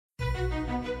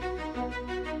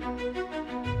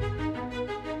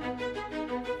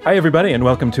Hi, everybody, and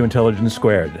welcome to Intelligence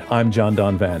Squared. I'm John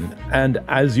Donvan, and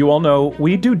as you all know,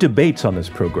 we do debates on this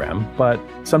program, but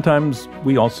sometimes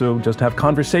we also just have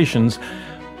conversations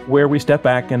where we step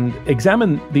back and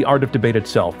examine the art of debate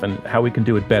itself and how we can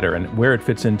do it better and where it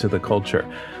fits into the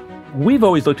culture. We've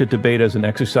always looked at debate as an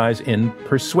exercise in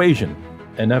persuasion,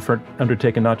 an effort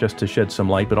undertaken not just to shed some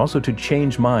light, but also to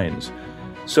change minds.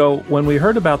 So when we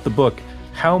heard about the book,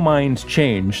 How Minds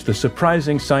Change, The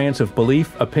Surprising Science of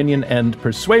Belief, Opinion, and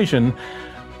Persuasion,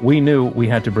 we knew we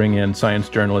had to bring in science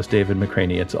journalist David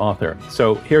McRaney, its author.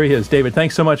 So here he is. David,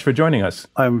 thanks so much for joining us.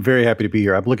 I'm very happy to be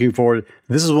here. I'm looking forward.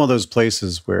 This is one of those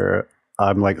places where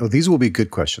I'm like, oh, these will be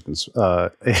good questions,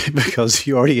 because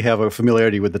you already have a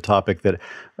familiarity with the topic that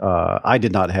I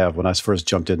did not have when I first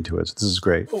jumped into it. So this is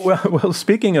great. Well,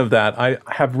 speaking of that, I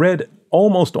have read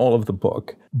almost all of the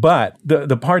book, but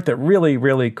the part that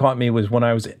really caught me was when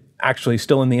I was actually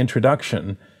still in the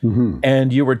introduction,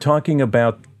 and you were talking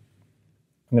about,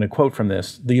 I'm going to quote from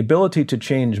this, the ability to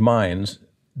change minds, ...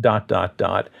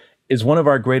 is one of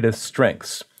our greatest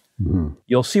strengths.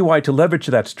 You'll see why to leverage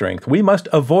that strength, we must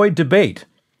avoid debate, ...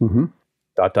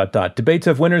 Debates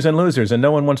have winners and losers, and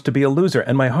no one wants to be a loser.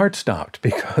 And my heart stopped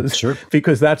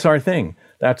because that's our thing.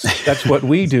 That's what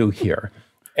we do here.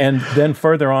 And then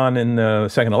further on in the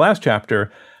second to last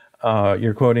chapter,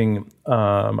 you're quoting,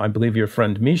 I believe, your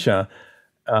friend Misha,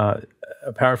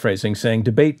 paraphrasing, saying,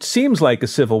 debate seems like a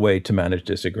civil way to manage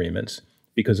disagreements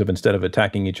because of instead of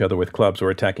attacking each other with clubs or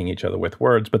attacking each other with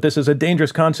words. But this is a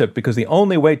dangerous concept because the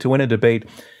only way to win a debate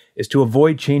is to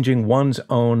avoid changing one's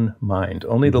own mind.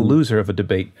 Only the loser of a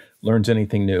debate learns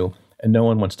anything new, and no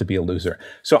one wants to be a loser.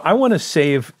 So I want to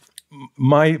save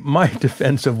my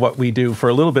defense of what we do for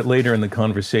a little bit later in the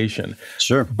conversation.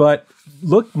 Sure. But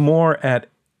look more at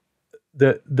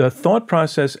the thought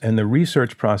process and the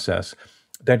research process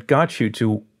that got you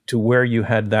to where you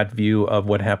had that view of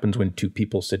what happens when two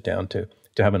people sit down to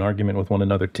have an argument with one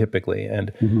another typically,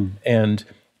 and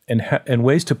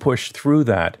ways to push through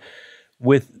that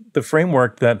with the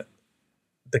framework that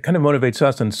kind of motivates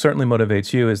us and certainly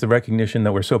motivates you is the recognition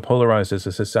that we're so polarized as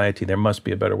a society, there must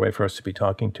be a better way for us to be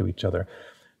talking to each other.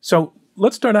 So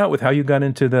let's start out with how you got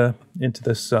into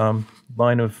this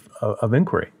line of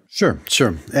inquiry. Sure.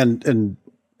 And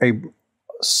a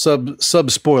sub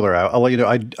spoiler, I'll let you know.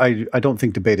 I don't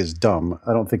think debate is dumb.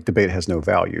 I don't think debate has no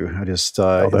value. I just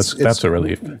that's a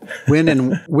relief. when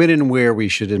and where we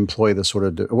should employ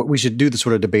we should do the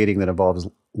sort of debating that involves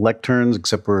lecterns,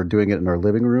 except we're doing it in our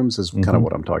living rooms is kind of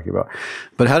what I'm talking about.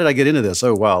 But how did I get into this?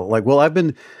 Oh wow! I've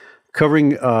been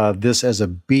covering this as a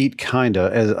beat,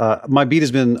 my beat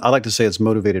has been, I like to say it's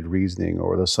motivated reasoning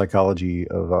or the psychology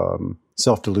of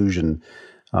self-delusion.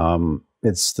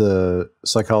 It's the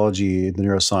psychology, the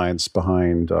neuroscience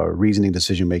behind reasoning,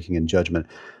 decision-making, and judgment.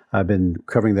 I've been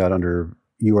covering that under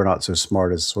You Are Not So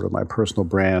Smart as sort of my personal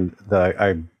brand.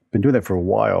 I've been doing that for a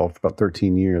while, for about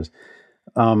 13 years.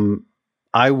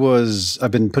 I've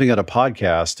been putting out a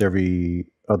podcast every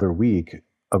other week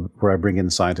where I bring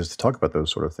in scientists to talk about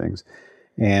those sort of things.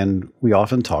 And we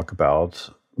often talk about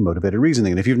motivated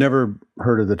reasoning. And if you've never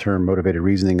heard of the term motivated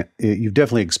reasoning, you've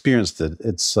definitely experienced it.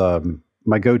 It's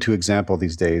my go-to example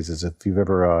these days is if have you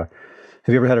ever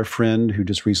had a friend who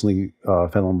just recently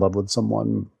fell in love with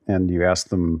someone and you ask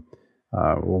them,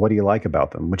 well, what do you like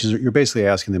about them? Which is, you're basically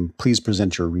asking them, please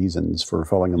present your reasons for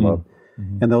falling in love.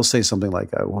 And they'll say something like,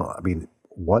 well, I mean,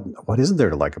 what isn't there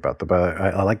to like about them? But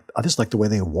I just like the way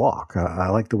they walk. I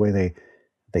like the way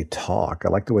they talk. I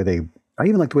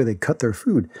even like the way they cut their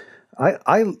food.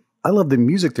 I love the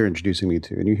music they're introducing me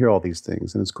to. And you hear all these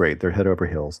things and it's great. They're head over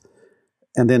heels.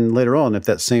 And then later on, if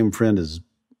that same friend is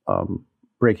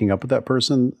breaking up with that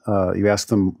person, you ask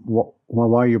them,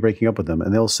 why are you breaking up with them?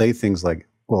 And they'll say things like,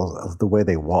 well, the way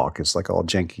they walk is like all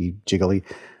janky, jiggly.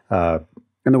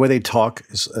 And the way they talk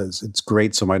it's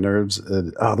great. So my nerves,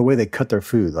 the way they cut their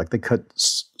food, like they cut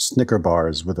Snicker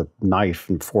bars with a knife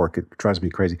and fork, it drives me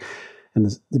crazy. And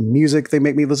the music they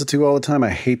make me listen to all the time,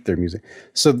 I hate their music.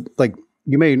 So like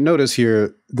you may notice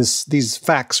here, these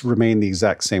facts remain the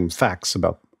exact same facts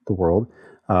about the world.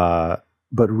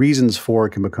 But reasons for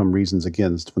can become reasons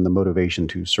against when the motivation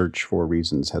to search for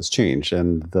reasons has changed.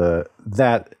 And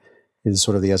that is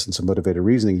sort of the essence of motivated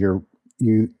reasoning.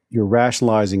 You're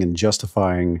rationalizing and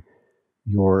justifying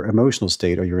your emotional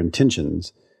state or your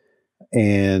intentions,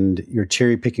 and you're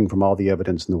cherry picking from all the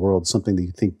evidence in the world, something that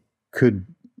you think could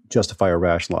justify or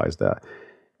rationalize that.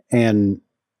 And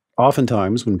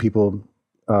oftentimes when people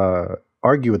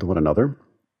argue with one another,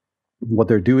 what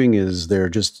they're doing is they're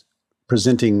just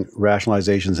presenting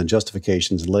rationalizations and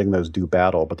justifications and letting those do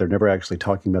battle, but they're never actually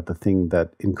talking about the thing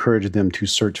that encouraged them to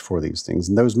search for these things.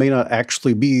 And those may not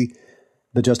actually be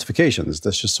the justifications.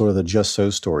 That's just sort of the just so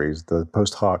stories, the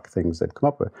post hoc things they've come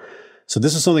up with. So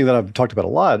this is something that I've talked about a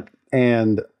lot.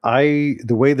 And the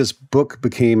way this book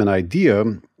became an idea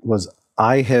was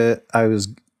I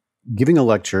was giving a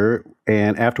lecture,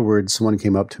 and afterwards someone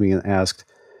came up to me and asked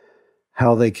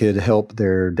how they could help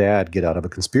their dad get out of a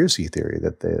conspiracy theory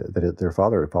that their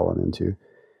father had fallen into.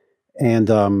 And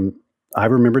I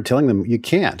remember telling them, you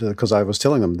can't, because I was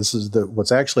telling them, this is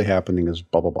what's actually happening is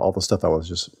blah, blah, blah, all the stuff I was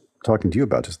just talking to you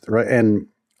about. Right? And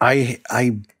I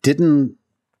didn't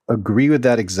agree with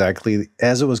that exactly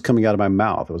as it was coming out of my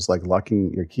mouth. It was like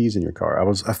locking your keys in your car.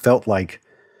 I felt like,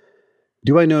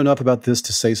 do I know enough about this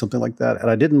to say something like that? And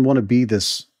I didn't want to be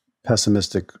this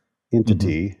pessimistic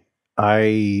entity.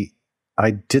 Mm-hmm.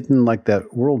 I didn't like that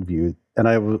worldview. And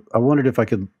I wondered if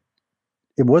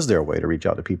was there a way to reach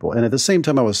out to people? And at the same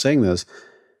time I was saying this,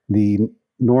 the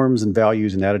norms and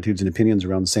values and attitudes and opinions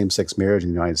around same-sex marriage in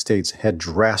the United States had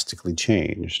drastically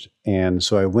changed. And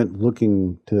so I went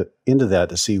looking into that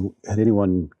to see, had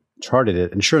anyone charted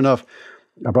it? And sure enough,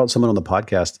 I brought someone on the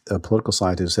podcast, a political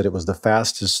scientist, said it was the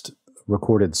fastest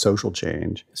recorded social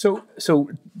change. So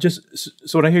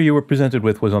what I hear you were presented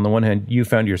with was, on the one hand, you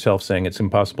found yourself saying it's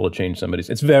impossible to change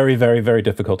it's very, very, very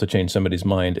difficult to change somebody's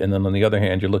mind. And then on the other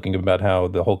hand, you're looking about how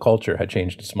the whole culture had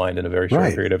changed its mind in a very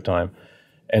short period of time.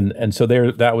 And so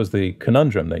that was the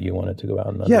conundrum that you wanted to go out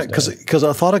and understand. Yeah, because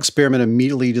a thought experiment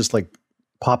immediately just like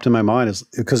popped in my mind,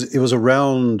 because it was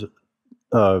around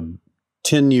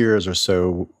 10 years or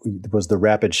so was the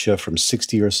rapid shift from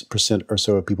 60% or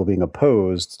so of people being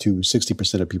opposed to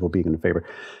 60% of people being in favor.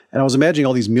 And I was imagining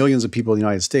all these millions of people in the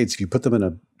United States, if you put them in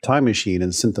a time machine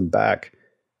and sent them back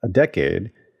a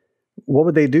decade, what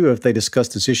would they do if they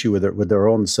discussed this issue with their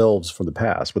own selves from the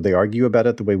past? Would they argue about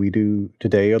it the way we do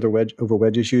today over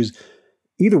wedge issues?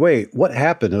 Either way, what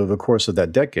happened over the course of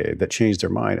that decade that changed their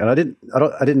mind? And I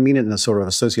didn't mean it in a sort of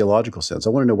a sociological sense.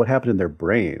 I want to know what happened in their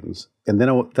brains. And then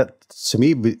that to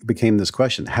me became this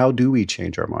question: how do we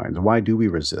change our minds? Why do we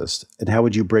resist? And how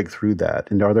would you break through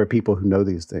that? And are there people who know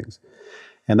these things?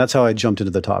 And that's how I jumped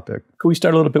into the topic. Could we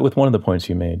start a little bit with one of the points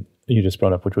you just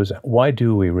brought up, which was, why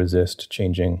do we resist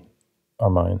changing our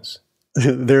minds?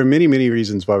 There are many, many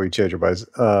reasons why we change our minds.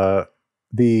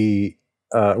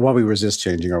 Why we resist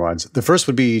changing our minds. The first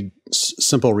would be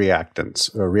simple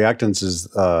reactance. Reactance is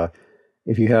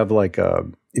if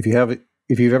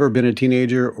you've ever been a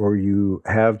teenager, or you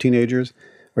have teenagers,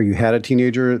 or you had a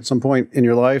teenager at some point in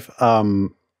your life,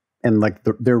 and like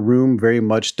their room very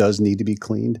much does need to be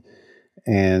cleaned,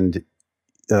 and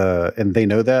they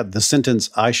know that. The sentence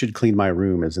 "I should clean my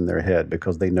room" is in their head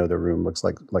because they know their room looks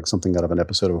like something out of an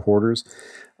episode of Hoarders.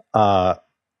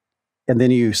 And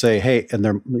then you say, hey, and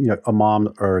a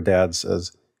mom or a dad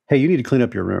says, hey, you need to clean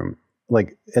up your room.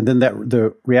 And then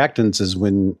the reactance is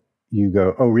when you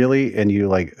go, oh, really? And you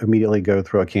like immediately go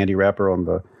throw a candy wrapper on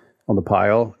the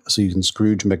pile so you can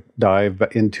Scrooge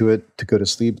McDive into it to go to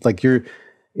sleep. Reactance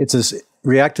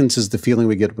is the feeling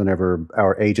we get whenever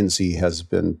our agency has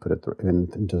been put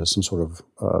into some sort of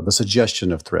the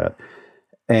suggestion of threat.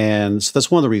 And so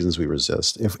that's one of the reasons we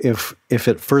resist. If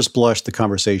at first blush the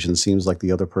conversation seems like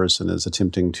the other person is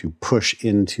attempting to push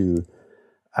into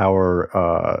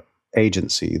our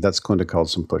agency, that's going to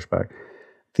cause some pushback.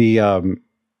 The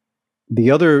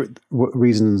other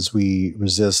reasons we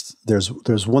resist,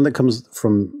 there's one that comes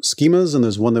from schemas, and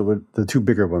there's one the two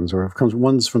bigger ones, or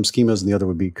one's from schemas, and the other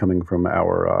would be coming from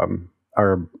our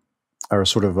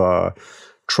sort of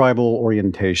tribal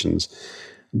orientations.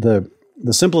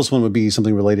 The simplest one would be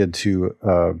something related to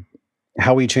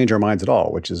how we change our minds at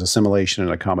all, which is assimilation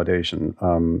and accommodation.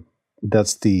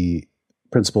 That's the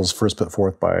principles first put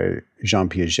forth by Jean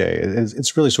Piaget.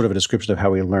 It's really sort of a description of how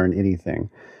we learn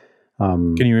anything.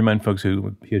 Can you remind folks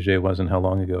who Piaget was and how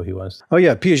long ago he was? Oh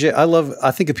yeah, Piaget.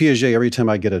 I think of Piaget every time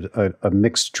I get a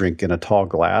mixed drink in a tall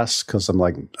glass, because I'm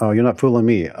like, oh, you're not fooling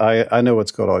me. I know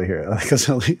what's going on here. Because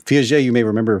Piaget, you may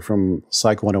remember from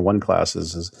Psych 101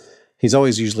 classes, he's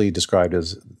always usually described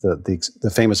as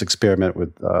the famous experiment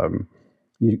with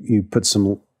you put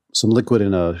some liquid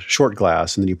in a short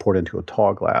glass and then you pour it into a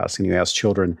tall glass, and you ask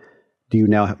children, do you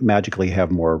now magically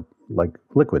have more like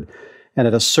liquid? And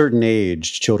at a certain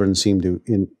age, children seem to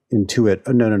intuit,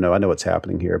 oh, no, I know what's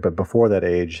happening here. But before that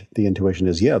age, the intuition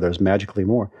is, yeah, there's magically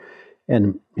more.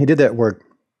 And he did that work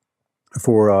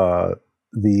for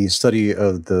the study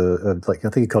of I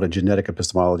think he called it genetic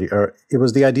epistemology. Or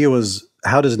the idea was,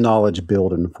 how does knowledge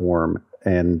build and form?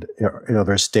 And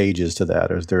there are stages to that,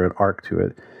 or is there an arc to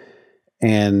it?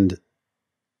 And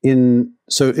in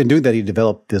doing that, he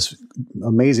developed this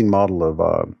amazing model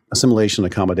of assimilation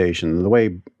and accommodation. And the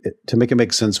way to make it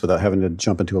make sense without having to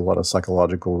jump into a lot of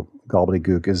psychological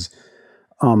gobbledygook is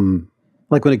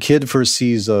Like when a kid first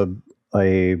sees a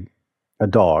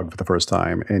dog for the first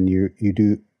time, and you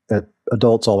do,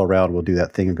 adults all around will do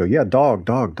that thing and go, yeah, dog,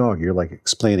 dog, dog. You're like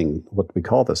explaining what we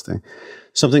call this thing.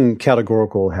 Something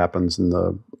categorical happens in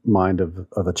the mind of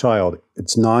a child.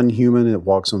 It's non-human. It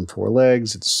walks on four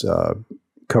legs. It's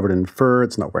covered in fur.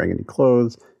 It's not wearing any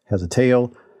clothes. Has a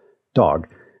tail. Dog.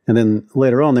 And then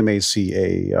later on, they may see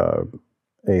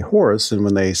a horse, and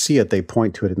when they see it, they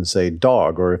point to it and say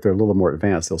dog, or if they're a little more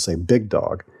advanced, they'll say big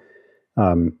dog.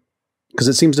 Because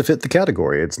it seems to fit the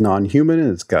category. It's non-human,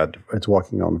 and it's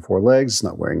walking on four legs, it's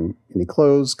not wearing any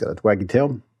clothes, got a waggy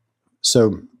tail.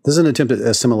 So this is an attempt at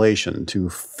assimilation to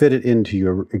fit it into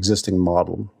your existing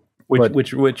model.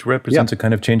 Which represents a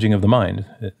kind of changing of the mind.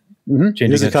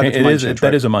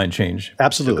 That is a mind change.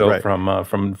 Absolutely, to go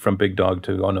from big dog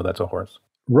to, oh no, that's a horse.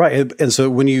 Right. And so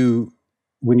when you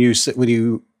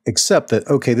accept that,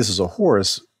 okay, this is a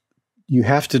horse, you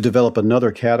have to develop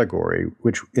another category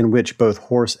in which both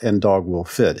horse and dog will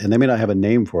fit. And they may not have a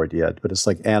name for it yet, but it's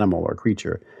like animal or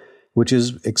creature, which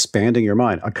is expanding your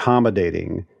mind,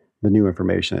 accommodating the new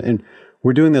information. And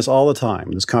we're doing this all the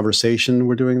time. This conversation,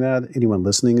 we're doing that. Anyone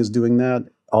listening is doing that.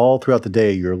 All throughout the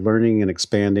day, you're learning and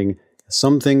expanding.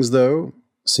 Some things, though,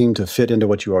 seem to fit into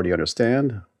what you already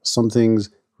understand. Some things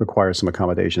require some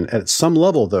accommodation. At some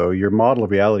level, though, your model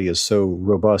of reality is so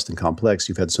robust and complex,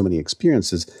 you've had so many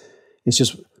experiences, it's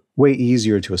just way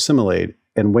easier to assimilate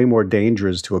and way more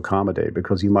dangerous to accommodate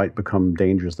because you might become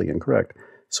dangerously incorrect.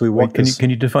 So we walk. Can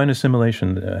you define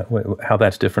assimilation? How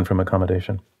that's different from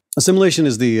accommodation? Assimilation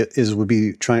would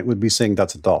be saying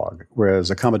that's a dog,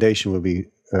 whereas accommodation would be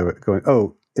going,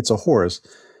 oh, it's a horse,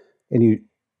 and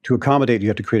to accommodate you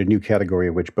have to create a new category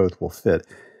in which both will fit.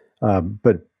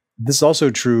 But this is also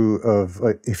true of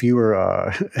if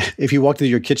you walked into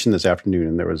your kitchen this afternoon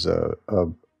and there was a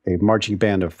marching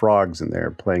band of frogs in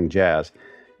there playing jazz,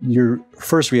 your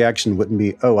first reaction wouldn't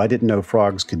be, oh, I didn't know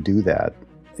frogs could do that.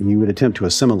 And you would attempt to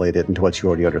assimilate it into what you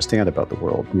already understand about the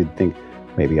world. You'd think,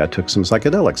 maybe I took some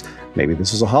psychedelics. Maybe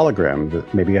this is a hologram.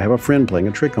 Maybe I have a friend playing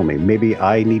a trick on me. Maybe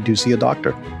I need to see a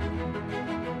doctor.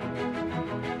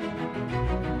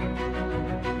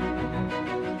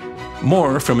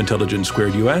 More from Intelligence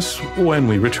Squared US when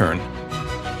we return.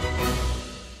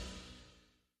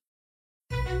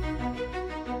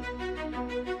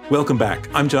 Welcome back.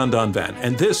 I'm John Donvan,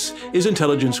 and this is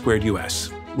Intelligence Squared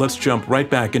US. Let's jump right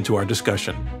back into our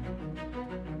discussion.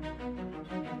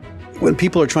 When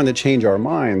people are trying to change our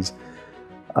minds,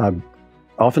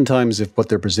 oftentimes if what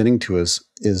they're presenting to us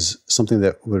is something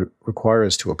that would require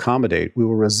us to accommodate, we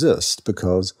will resist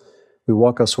because we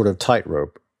walk a sort of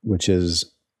tightrope, which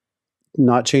is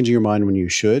not changing your mind when you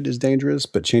should is dangerous,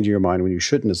 but changing your mind when you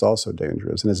shouldn't is also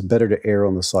dangerous. And it's better to err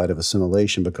on the side of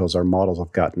assimilation because our models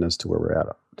have gotten us to where we're at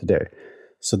today.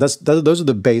 So those are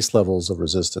the base levels of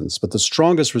resistance. But the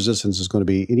strongest resistance is going to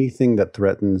be anything that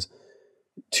threatens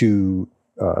to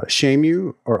shame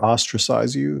you or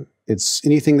ostracize you. It's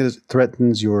anything that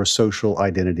threatens your social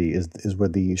identity is where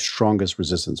the strongest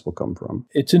resistance will come from.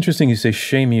 It's interesting you say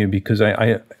shame you because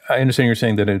I understand you're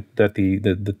saying that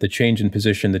the change in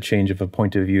position, the change of a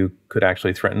point of view could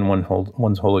actually threaten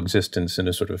one's whole existence in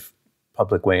a sort of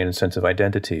public way and a sense of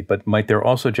identity. But might there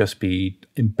also just be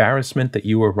embarrassment that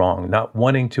you were wrong, not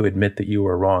wanting to admit that you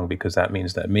were wrong because that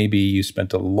means that maybe you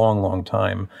spent a long, long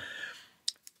time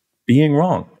being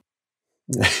wrong?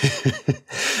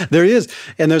 There is,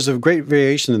 and there's a great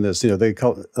variation in this. They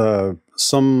call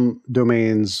some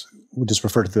domains we just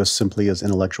refer to this simply as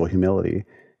intellectual humility,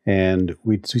 and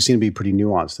we seem to be pretty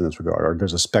nuanced in this regard. Or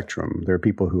there's a spectrum. There are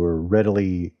people who are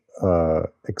readily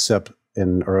accept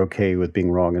and are okay with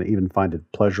being wrong, and even find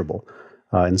it pleasurable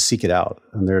and seek it out.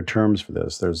 And there are terms for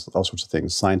this. There's all sorts of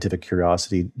things. Scientific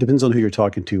curiosity depends on who you're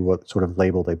talking to, what sort of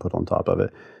label they put on top of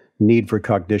it. Need for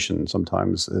cognition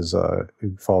sometimes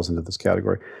falls into this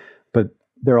category, but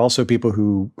there are also people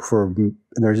who,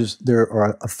 there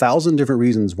are 1,000 different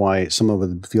reasons why someone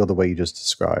would feel the way you just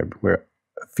described, where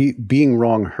being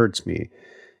wrong hurts me.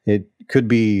 It could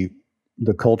be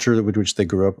the culture with which they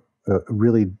grew up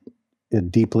really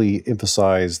deeply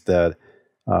emphasized that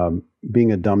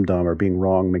being a dum-dum or being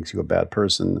wrong makes you a bad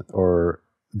person, or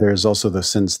there's also the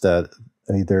sense that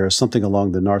there is something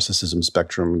along the narcissism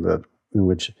spectrum in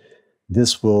which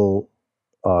this will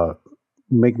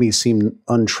make me seem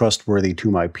untrustworthy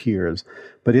to my peers.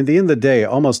 But in the end of the day,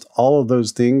 almost all of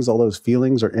those things, all those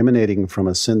feelings are emanating from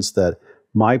a sense that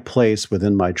my place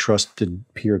within my trusted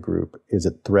peer group is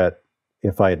at threat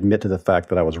if I admit to the fact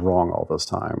that I was wrong all this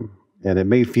time. And it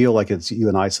may feel like it's you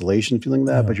in isolation feeling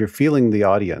that, but you're feeling the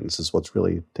audience is what's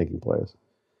really taking place.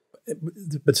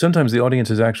 but sometimes the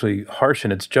audience is actually harsh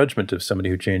in its judgment of somebody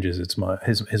who changes his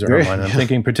or her mind. I'm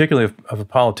thinking particularly of a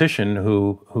politician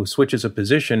who switches a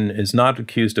position, is not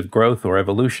accused of growth or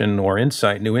evolution or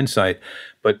new insight,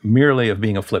 but merely of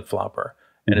being a flip-flopper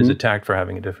and is attacked for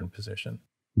having a different position.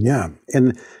 Yeah,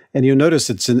 and you'll notice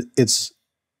this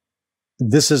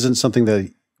isn't something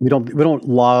that we don't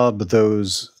lob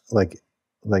those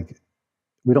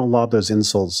we don't lob those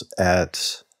insults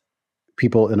at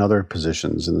people in other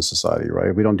positions in the society,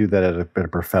 right? We don't do that at a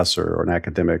professor or an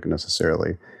academic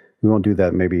necessarily. We won't do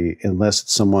that maybe unless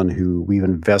it's someone who we've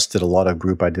invested a lot of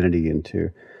group identity into,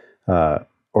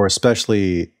 or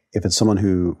especially if it's someone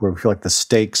where we feel like the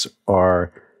stakes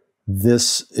are,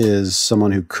 this is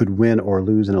someone who could win or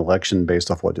lose an election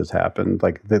based off what just happened.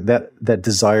 Like that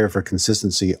desire for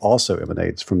consistency also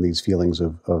emanates from these feelings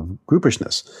of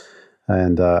groupishness.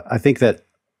 And I think that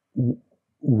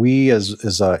we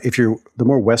if you're, the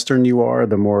more Western you are,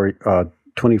 the more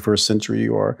 21st century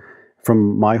you are,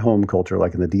 from my home culture,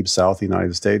 like in the deep South of the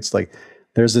United States, like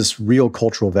there's this real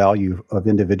cultural value of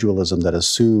individualism that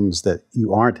assumes that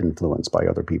you aren't influenced by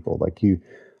other people. Like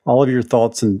all of your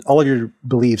thoughts and all of your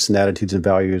beliefs and attitudes and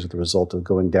values are the result of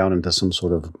going down into some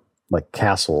sort of like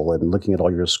castle and looking at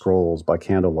all your scrolls by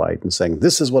candlelight and saying,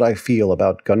 this is what I feel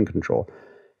about gun control.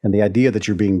 And the idea that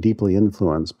you're being deeply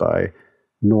influenced by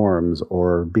norms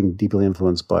or being deeply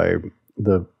influenced by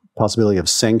the possibility of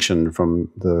sanction from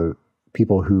the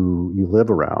people who you live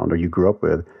around or you grew up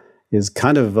with is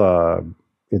kind of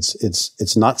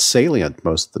it's not salient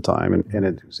most of the time,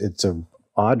 and it's a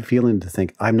odd feeling to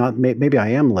think maybe I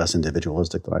am less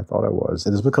individualistic than I thought I was,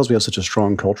 and it's because we have such a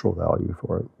strong cultural value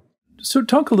for it. So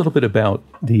talk a little bit about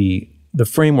the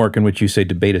framework in which you say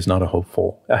debate is not a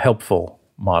helpful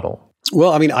model.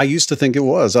 Well, I mean, I used to think it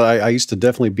was. I used to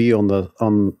definitely be in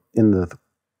that.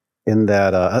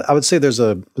 I would say there's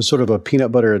sort of a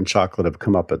peanut butter and chocolate of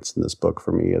comeuppance in this book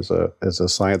for me as a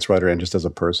science writer and just as a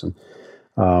person.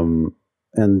 And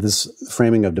this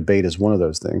framing of debate is one of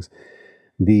those things.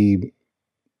 The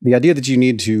idea that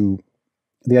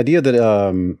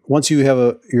once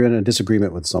you're in a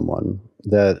disagreement with someone,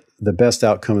 that the best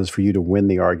outcome is for you to win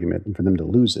the argument and for them to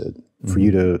lose it, for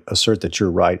you to assert that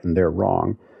you're right and they're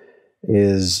wrong,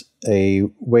 is a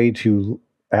way to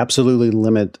absolutely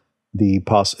limit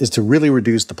is to really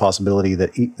reduce the possibility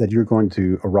that you're going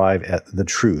to arrive at the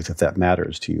truth, if that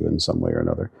matters to you in some way or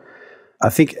another. I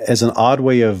think as an odd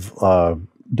way of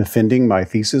defending my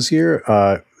thesis here,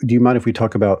 do you mind if we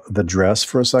talk about the dress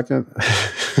for a second?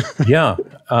 Yeah.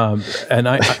 And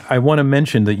I want to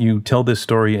mention that you tell this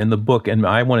story in the book, and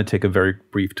I want to take a very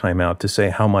brief time out to say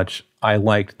how much I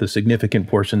liked the significant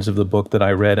portions of the book that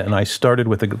I read. And I started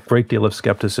with a great deal of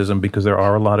skepticism because there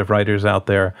are a lot of writers out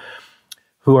there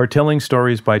who are telling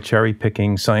stories by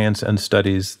cherry-picking science and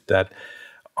studies that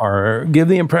give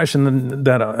the impression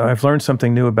that I've learned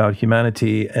something new about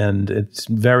humanity, and it's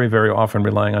very, very often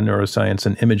relying on neuroscience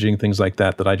and imaging, things like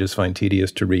that I just find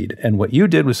tedious to read. And what you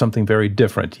did was something very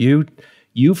different. You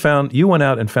went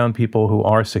out and found people who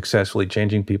are successfully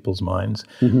changing people's minds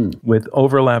with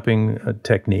overlapping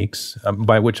techniques,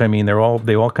 by which I mean they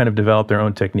all kind of developed their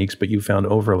own techniques, but you found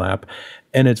overlap.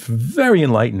 And it's very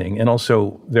enlightening and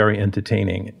also very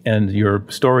entertaining. And your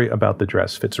story about the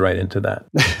dress fits right into that.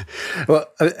 Well,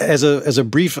 as a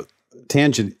brief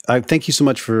tangent, I thank you so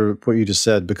much for what you just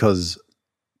said, because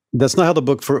that's not how the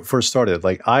book first started.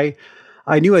 Like I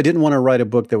knew I didn't want to write a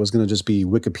book that was going to just be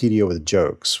Wikipedia with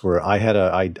jokes, where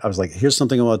I was like, here's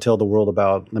something I want to tell the world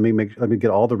about. Let me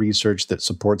get all the research that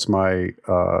supports my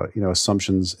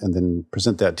assumptions and then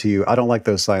present that to you. I don't like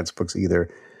those science books either.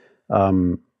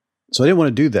 So I didn't want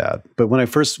to do that. But when I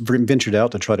first ventured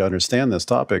out to try to understand this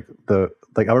topic, I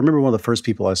remember one of the first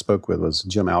people I spoke with was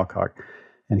Jim Alcock,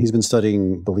 and he's been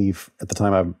studying belief at the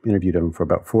time I interviewed him for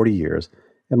about 40 years.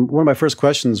 And one of my first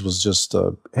questions was just,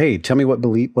 hey, tell me what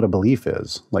a belief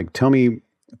is. Like,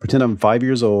 pretend I'm 5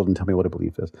 years old and tell me what a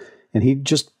belief is. And he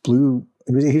just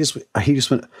he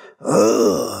just went,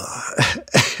 ugh.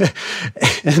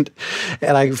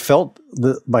 and I felt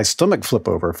my stomach flip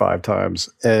over 5 times.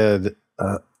 And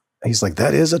he's like,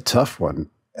 that is a tough one.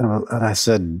 And I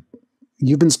said,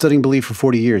 you've been studying belief for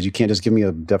 40 years. You can't just give me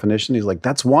a definition. He's like,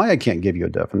 that's why I can't give you a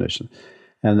definition.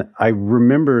 And I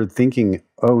remember thinking,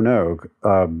 oh no,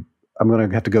 I'm going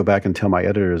to have to go back and tell my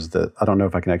editors that I don't know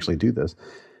if I can actually do this.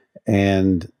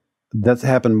 And that's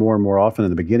happened more and more often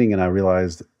in the beginning. And I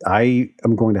realized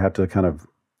I'm going to have to go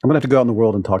out in the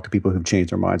world and talk to people who've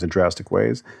changed their minds in drastic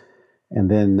ways, and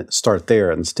then start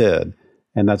there instead.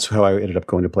 And that's how I ended up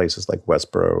going to places like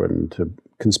Westboro and to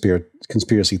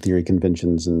conspiracy theory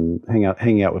conventions and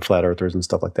hanging out with flat earthers and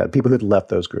stuff like that. People who'd left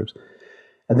those groups.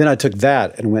 And then I took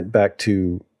that and went back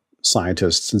to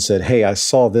scientists and said, hey, I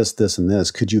saw this, this, and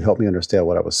this. Could you help me understand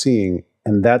what I was seeing?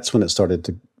 And that's when it started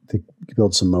to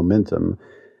build some momentum.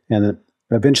 And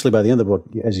eventually, by the end of the book,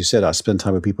 as you said, I spend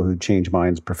time with people who change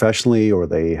minds professionally, or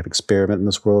they have experiment in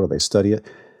this world, or they study it.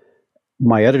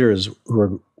 My editors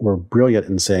were brilliant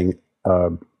in saying,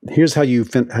 here's how you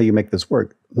make this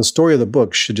work. The story of the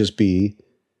book should just be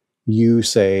you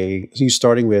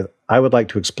starting with, I would like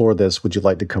to explore this. Would you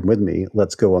like to come with me?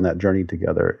 Let's go on that journey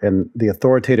together. And the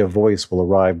authoritative voice will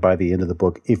arrive by the end of the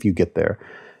book if you get there.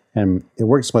 And it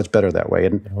works much better that way.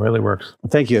 And it really works.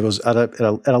 Thank you. It was,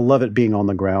 and I love it being on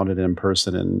the ground and in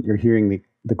person, and you're hearing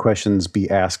the questions be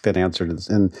asked and answered.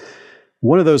 And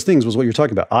one of those things was what you're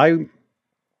talking about.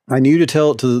 I knew to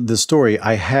tell the story,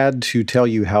 I had to tell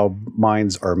you how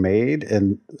minds are made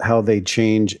and how they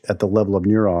change at the level of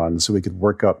neurons, so we could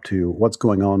work up to what's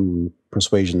going on when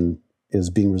persuasion is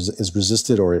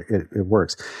resisted or it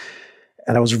works.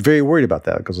 And I was very worried about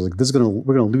that, because I was like,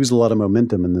 we're gonna lose a lot of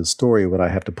momentum in this story when I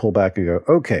have to pull back and go,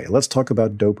 okay, let's talk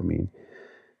about dopamine.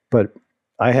 But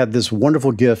I had this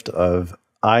wonderful gift of,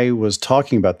 I was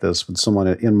talking about this with someone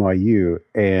at NYU,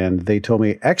 and they told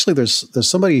me, actually, there's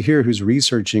somebody here who's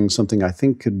researching something I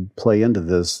think could play into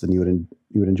this, and you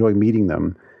would enjoy meeting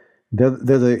them. They're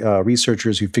the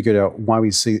researchers who figured out why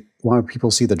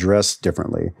people see the dress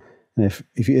differently. And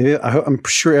I'm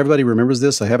sure everybody remembers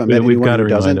this. I haven't met anyone who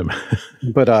doesn't.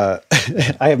 But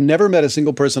I have never met a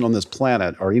single person on this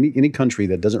planet or any country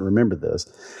that doesn't remember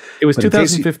this. It was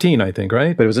 2015, I think,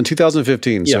 right? But it was in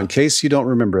 2015. Yeah. So in case you don't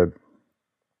remember it,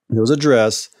 there was a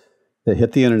dress that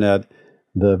hit the internet.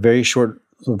 The very short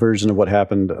version of what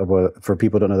happened, for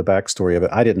people who don't know the backstory of it,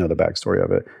 I didn't know the backstory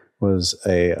of it, was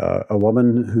a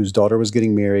woman whose daughter was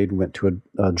getting married, went to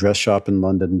a dress shop in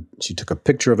London. She took a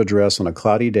picture of a dress on a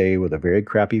cloudy day with a very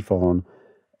crappy phone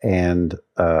and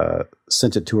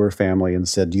sent it to her family and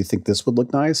said, do you think this would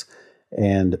look nice?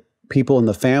 And people in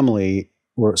the family,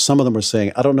 some of them were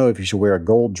saying, I don't know if you should wear a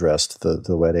gold dress to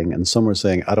the wedding. And some were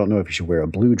saying, I don't know if you should wear a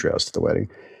blue dress to the wedding.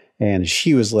 And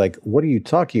she was like, what are you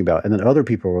talking about? And then other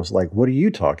people were like, what are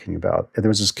you talking about? And there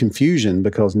was this confusion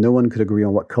because no one could agree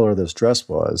on what color this dress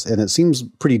was. And it seems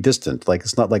pretty distant. Like,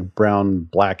 it's not like brown,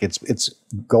 black. It's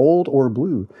gold or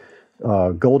blue,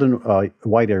 gold and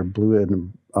white, or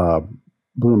blue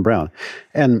and brown.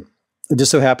 And it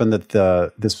just so happened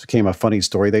that this became a funny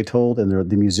story they told, and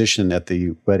the musician at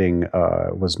the wedding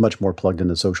was much more plugged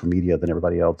into social media than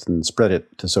everybody else, and spread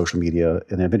it to social media,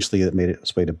 and eventually it made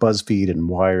its way to BuzzFeed and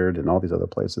Wired and all these other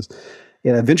places.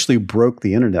 It eventually broke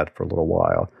the internet for a little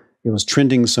while. It was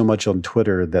trending so much on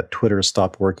Twitter that Twitter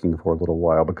stopped working for a little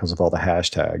while because of all the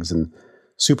hashtags, and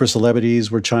super celebrities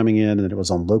were chiming in, and it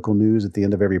was on local news at the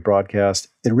end of every broadcast.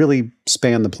 It really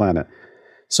spanned the planet.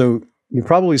 So you've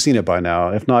probably seen it by now.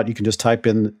 If not, you can just type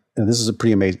in, and this is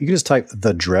pretty amazing. You can just type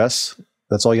the dress.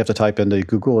 That's all you have to type into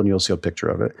Google, and you'll see a picture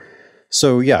of it.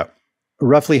 So yeah,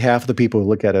 roughly half of the people who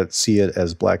look at it see it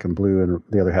as black and blue, and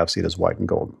the other half see it as white and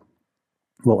gold.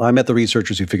 Well, I met the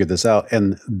researchers who figured this out,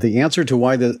 and the answer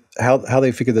to how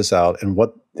they figured this out and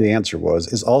what the answer was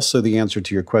is also the answer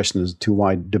to your question as to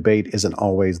why debate isn't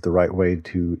always the right way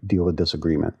to deal with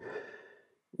disagreement,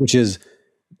 which is,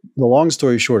 the long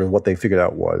story short of what they figured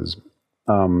out was,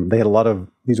 they had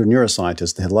these were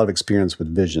neuroscientists, they had a lot of experience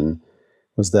with vision,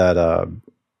 was that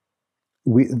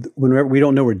we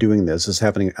don't know we're doing this, it's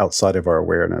happening outside of our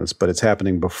awareness, but it's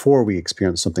happening before we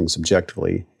experience something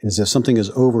subjectively. Is if something is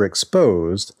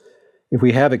overexposed, if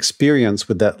we have experience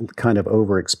with that kind of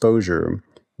overexposure,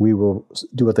 we will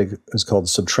do what is called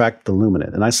subtract the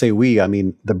luminant. And I say we, I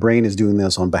mean the brain is doing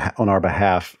this on our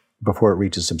behalf before it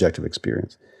reaches subjective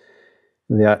experience.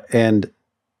 Yeah, and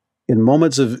in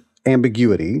moments of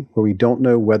ambiguity, where we don't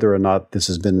know whether or not this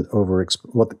has been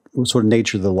what sort of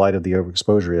nature of the light of the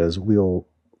overexposure is, we'll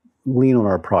lean on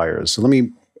our priors. So let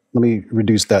me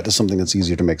reduce that to something that's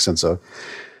easier to make sense of.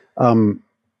 When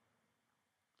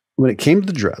it came to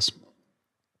the dress,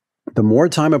 the more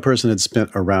time a person had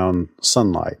spent around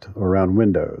sunlight or around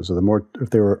windows, or if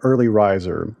they were early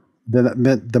riser, then that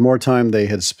meant the more time they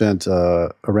had spent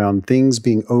around things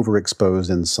being overexposed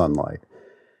in sunlight.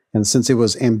 And since it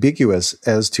was ambiguous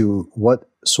as to what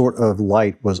sort of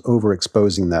light was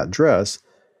overexposing that dress,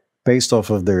 based off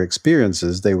of their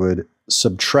experiences, they would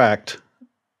subtract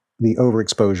the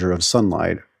overexposure of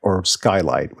sunlight or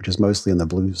skylight, which is mostly in the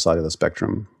blue side of the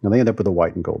spectrum. And they end up with a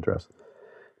white and gold dress.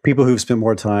 People who've spent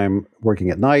more time working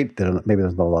at night, maybe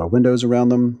there's not a lot of windows around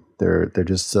them, they're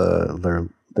just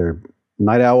they're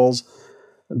night owls.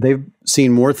 They've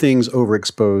seen more things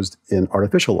overexposed in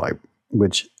artificial light,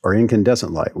 or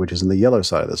incandescent light, which is in the yellow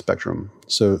side of the spectrum.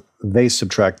 So they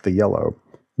subtract the yellow.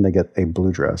 and they get a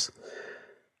blue dress.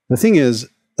 The thing is,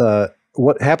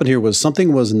 what happened here was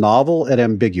something was novel and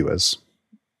ambiguous,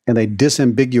 and they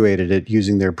disambiguated it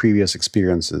using their previous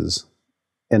experiences.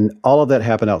 And all of that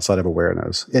happened outside of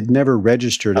awareness. It never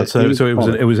registered. So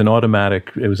it was an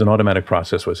automatic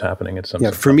process was happening at some.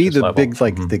 Yeah, for me, the level. big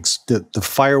the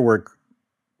firework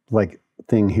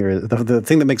thing here, the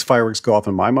thing that makes fireworks go off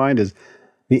in my mind is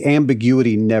the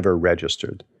ambiguity never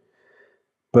registered,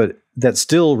 but that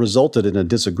still resulted in a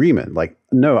disagreement. Like,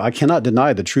 no, I cannot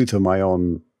deny the truth of my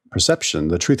own perception,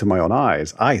 the truth of my own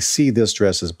eyes. I see this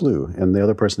dress as blue, and the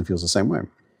other person feels the same way.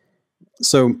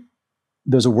 So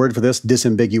there's a word for this,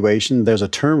 disambiguation. There's a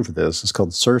term for this. It's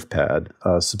called surf pad.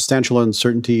 Substantial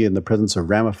uncertainty in the presence of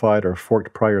ramified or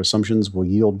forked prior assumptions will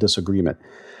yield disagreement.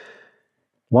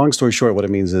 Long story short, what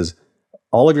it means is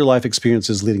all of your life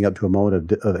experiences leading up to a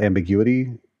moment of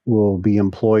ambiguity will be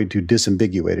employed to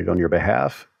disambiguate it on your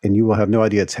behalf, and you will have no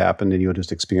idea it's happened, and you'll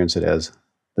just experience it as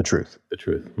the truth. The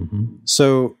truth.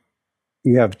 So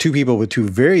you have two people with two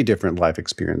very different life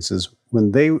experiences.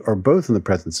 When they are both in the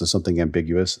presence of something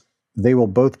ambiguous, they will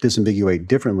both disambiguate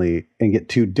differently and get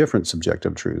two different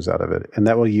subjective truths out of it. And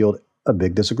that will yield a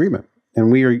big disagreement.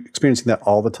 And we are experiencing that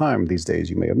all the time these days,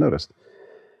 you may have noticed.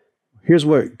 Here's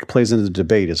what plays into the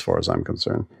debate as far as I'm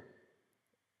concerned.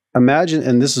 Imagine,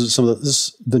 and this is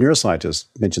the neuroscientists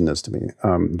mentioned this to me.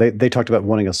 They talked about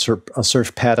wanting a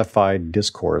surf padified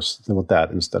discourse with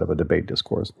that instead of a debate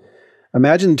discourse.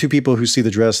 Imagine two people who see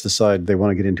the dress decide they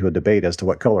want to get into a debate as to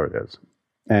what color it is.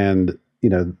 And,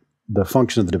 the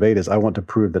function of the debate is I want to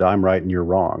prove that I'm right and you're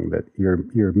wrong, that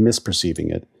you're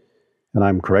misperceiving it and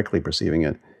I'm correctly perceiving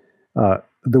it.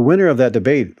 The winner of that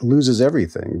debate loses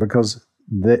everything because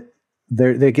they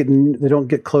don't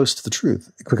get close to the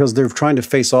truth because they're trying to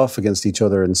face off against each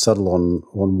other and settle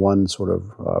on one sort of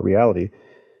reality.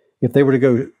 If they were to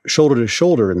go shoulder to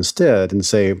shoulder instead and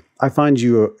say, I find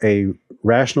you a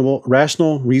rational,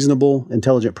 reasonable,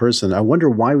 intelligent person, I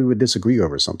wonder why we would disagree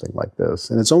over something like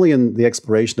this. And it's only in the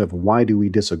exploration of why do we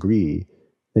disagree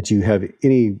that you have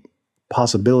any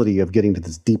possibility of getting to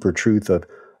this deeper truth of,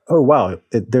 oh, wow,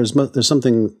 there's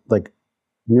something like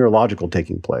neurological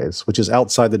taking place, which is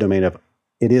outside the domain of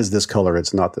it is this color,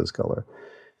 it's not this color.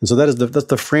 And so that's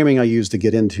the framing I use to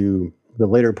get into the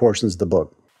later portions of the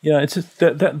book. Yeah, it's just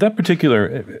that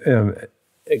particular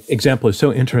example is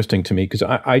so interesting to me because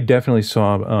I definitely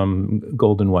saw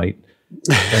gold and white,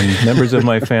 and members of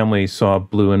my family saw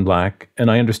blue and black,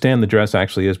 and I understand the dress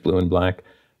actually is blue and black.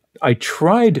 I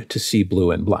tried to see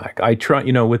blue and black. I try,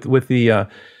 with the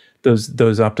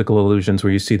those optical illusions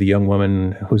where you see the young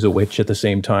woman who's a witch at the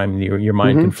same time. Your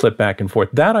mind can flip back and forth.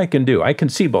 That I can do. I can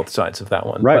see both sides of that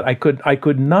one. Right. But I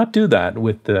could not do that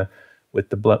with the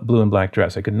blue and black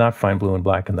dress. I could not find blue and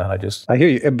black in that. I hear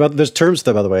you. But there's terms to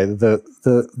that, by the way.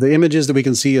 The images that we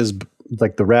can see is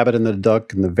like the rabbit and the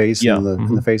duck and the vase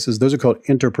and the faces. Those are called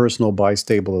interpersonal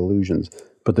bistable illusions.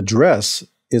 But the dress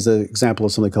is an example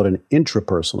of something called an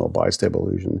intrapersonal bistable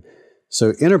illusion.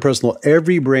 So interpersonal,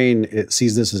 every brain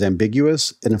sees this as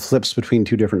ambiguous and it flips between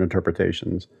two different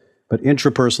interpretations. But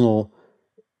intrapersonal,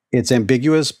 it's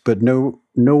ambiguous, but no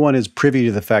one is privy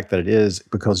to the fact that it is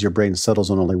because your brain settles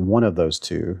on only one of those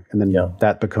two, and then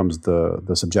that becomes the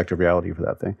subjective reality for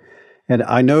that thing. And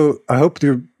I hope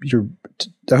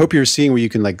you're seeing where you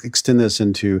can like extend this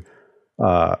into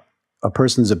a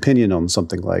person's opinion on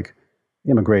something like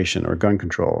immigration or gun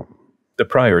control. The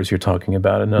priors you're talking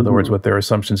about, in other words, what their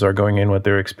assumptions are going in, what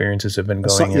their experiences have been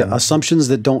going in. Assumptions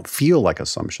that don't feel like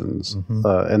assumptions,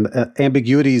 and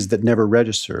ambiguities that never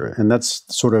register. And that's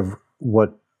sort of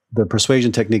what the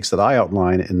persuasion techniques that I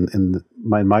outline in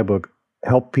my book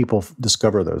help people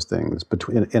discover those things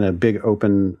in a big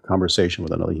open conversation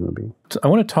with another human being. I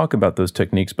want to talk about those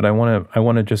techniques, but I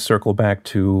want to just circle back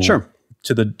to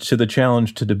the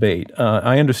challenge to debate.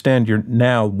 I understand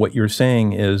what you're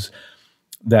saying is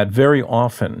that very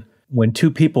often when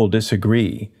two people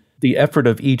disagree, the effort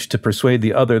of each to persuade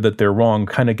the other that they're wrong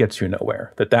kind of gets you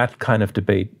nowhere, that kind of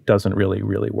debate doesn't really,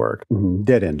 really work.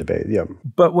 Dead end debate, yeah.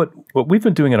 But what we've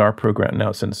been doing at our program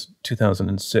now since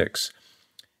 2006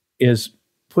 is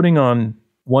putting on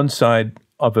one side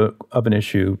of an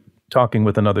issue, talking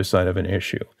with another side of an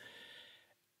issue.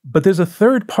 But there's a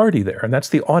third party there, and that's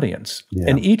the audience. Yeah.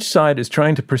 And each side is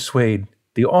trying to persuade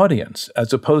the audience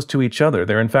as opposed to each other.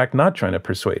 They're in fact not trying to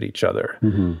persuade each other.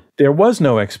 There was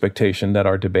no expectation that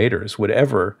our debaters would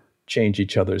ever change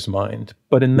each other's mind.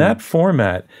 But in that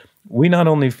format, we not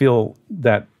only feel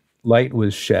that light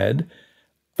was shed,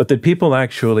 but that people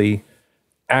actually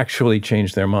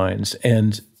changed their minds.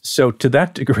 And So to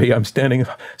that degree, I'm standing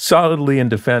solidly in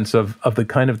defense of the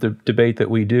kind of the debate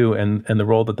that we do and the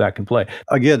role that that can play.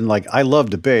 Again, like I love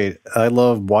debate. I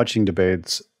love watching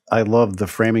debates. I love the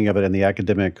framing of it and the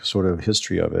academic sort of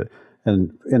history of it.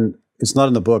 And it's not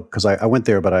in the book because I went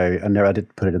there, but I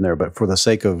didn't put it in there. But for the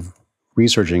sake of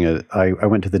researching it, I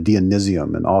went to the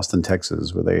Dionysium in Austin,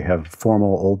 Texas, where they have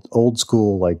formal old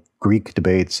school like Greek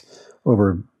debates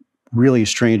over really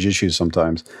strange issues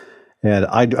sometimes. And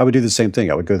I would do the same thing.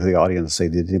 I would go to the audience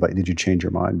and say, did you change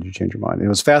your mind? Did you change your mind? And it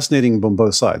was fascinating on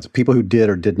both sides. People who did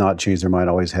or did not change their mind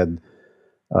always had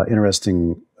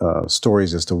interesting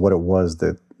stories as to what it was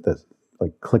that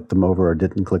like clicked them over or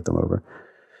didn't click them over.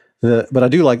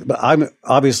 But I'm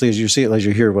obviously, as you see it, as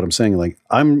you hear what I'm saying, like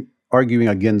I'm arguing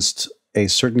against a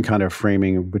certain kind of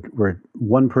framing where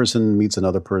one person meets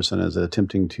another person as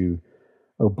attempting to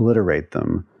obliterate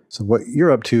them. So what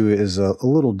you're up to is a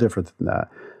little different than that.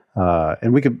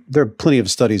 And there are plenty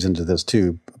of studies into this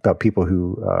too, about people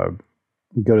who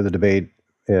go to the debate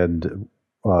and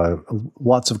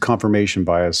lots of confirmation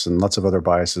bias and lots of other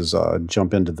biases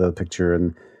jump into the picture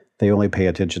and they only pay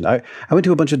attention. I went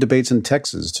to a bunch of debates in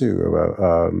Texas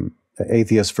too,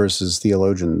 atheists versus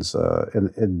theologians,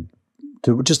 and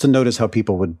just to notice how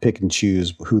people would pick and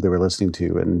choose who they were listening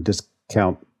to and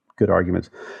discount good arguments.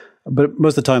 But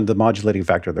most of the time, the modulating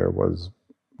factor there was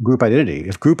group identity.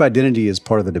 If group identity is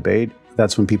part of the debate,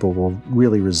 that's when people will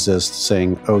really resist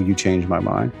saying, "Oh, you changed my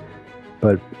mind."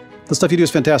 But the stuff you do is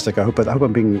fantastic. I hope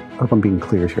I'm being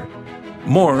clear here.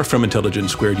 More from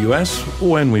Intelligence Squared US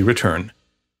when we return.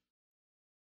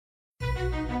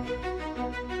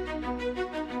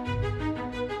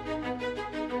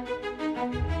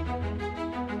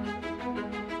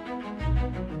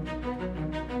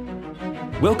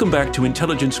 Welcome back to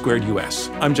Intelligence Squared US.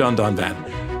 I'm John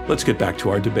Donvan. Let's get back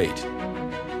to our debate.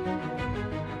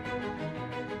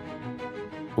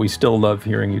 We still love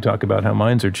hearing you talk about how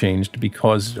minds are changed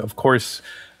because, of course,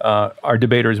 our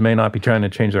debaters may not be trying to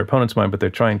change their opponent's mind, but they're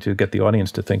trying to get the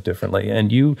audience to think differently.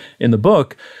 And you, in the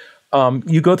book,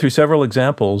 you go through several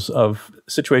examples of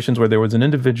situations where there was an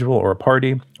individual or a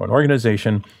party or an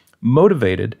organization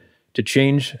motivated to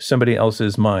change somebody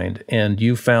else's mind. And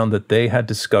you found that they had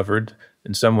discovered,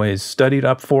 in some ways studied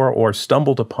up for or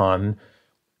stumbled upon,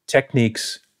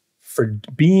 techniques for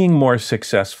being more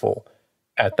successful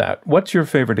at that. What's your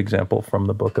favorite example from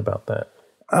the book about that?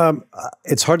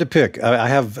 It's hard to pick. I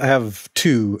have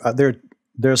two.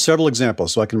 There are several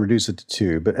examples, so I can reduce it to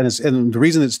two. But the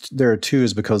reason there are two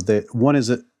is because one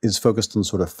is focused on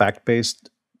sort of fact-based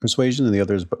persuasion, and the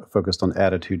other is focused on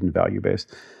attitude and value-based.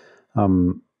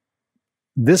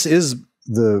 This is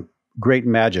the great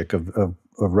magic of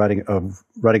writing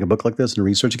a book like this and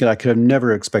researching it. I could have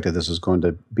never expected this was going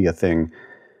to be a thing.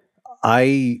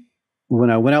 When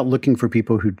I went out looking for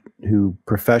people who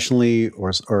professionally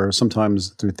or sometimes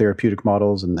through therapeutic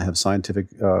models and have scientific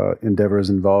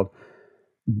endeavors involved,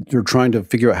 they're trying to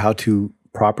figure out how to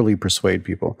properly persuade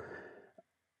people.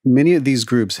 Many of these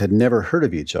groups had never heard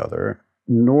of each other,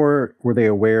 nor were they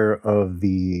aware of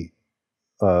the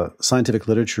scientific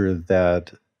literature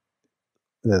that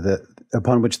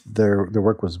upon which their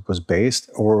work was based,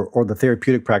 or the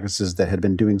therapeutic practices that had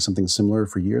been doing something similar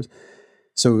for years.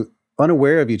 So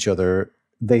unaware of each other,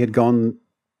 they had gone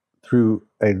through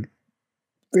a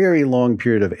very long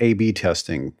period of A/B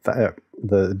testing.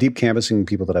 The deep canvassing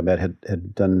people that I met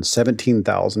had done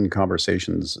 17,000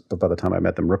 conversations by the time I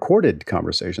met them, recorded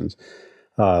conversations.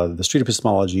 The street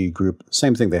epistemology group,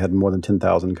 same thing. They had more than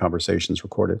 10,000 conversations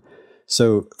recorded.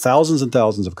 So thousands and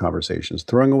thousands of conversations,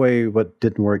 throwing away what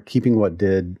didn't work, keeping what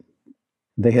did.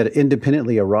 They had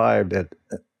independently arrived at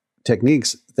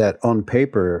techniques that on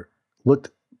paper looked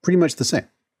pretty much the same.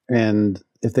 And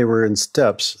if they were in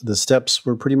steps, the steps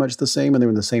were pretty much the same and they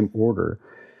were in the same order.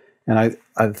 And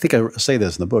I think I say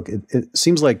this in the book. It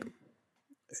seems like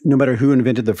no matter who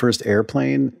invented the first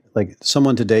airplane, like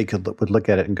someone today would look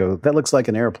at it and go, that looks like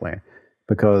an airplane,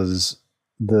 because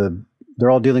they're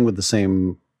all dealing with the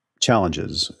same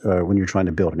challenges when you're trying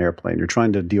to build an airplane. You're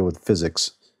trying to deal with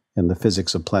physics and the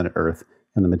physics of planet Earth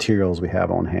and the materials we have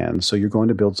on hand. So you're going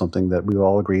to build something that we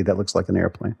all agree that looks like an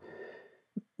airplane.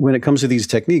 When it comes to these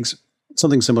techniques,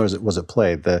 something similar was at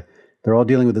play. They're all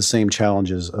dealing with the same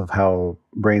challenges of how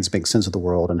brains make sense of the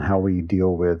world and how we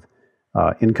deal with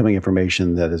incoming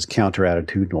information that is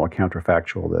counter-attitudinal or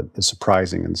counterfactual, that is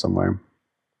surprising in some way.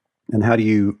 And how do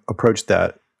you approach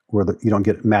that where you don't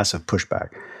get massive pushback?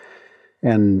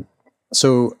 And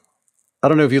so I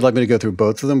don't know if you'd like me to go through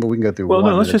both of them, but we can go through well,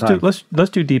 one no, let's at a just time. let's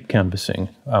do deep canvassing.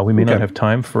 We may not have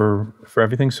time for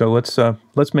everything, so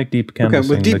let's make deep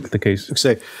canvassing the case.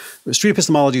 Say, street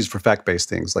epistemology is for fact-based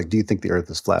things, like do you think the Earth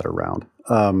is flat or round?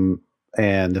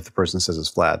 And if the person says it's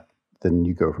flat, then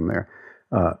you go from there.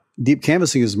 Deep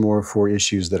canvassing is more for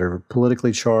issues that are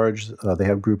politically charged. They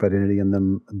have group identity in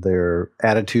them. They're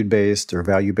attitude-based or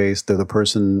value-based. Though the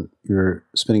person you're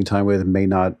spending time with may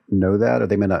not know that, or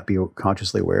they may not be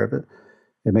consciously aware of it.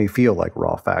 It may feel like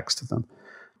raw facts to them.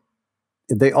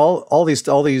 They all these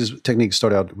techniques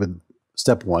start out with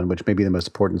step one, which may be the most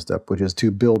important step, which is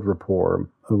to build rapport.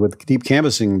 With deep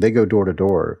canvassing, they go door to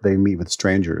door. They meet with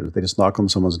strangers. They just knock on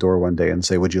someone's door one day and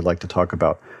say, "Would you like to talk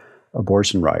about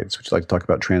abortion rights? Would you like to talk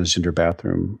about transgender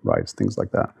bathroom rights?" Things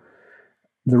like that.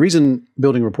 The reason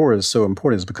building rapport is so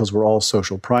important is because we're all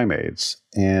social primates.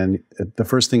 And the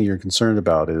first thing you're concerned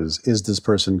about is this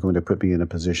person going to put me in a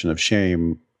position of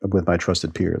shame with my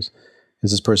trusted peers? Is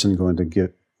this person going to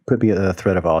put me at a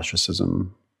threat of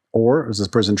ostracism? Or is this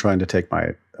person trying to take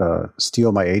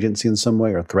steal my agency in some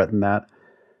way or threaten that?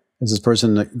 Is this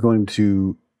person going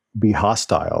to be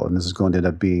hostile, and this is going to end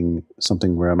up being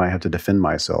something where I might have to defend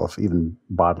myself, even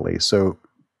bodily? So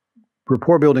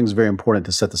rapport building is very important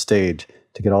to set the stage,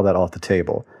 to get all that off the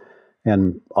table.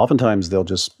 And oftentimes they'll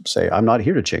just say, "I'm not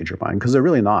here to change your mind," because they're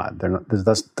really not. They're not.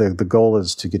 That's the goal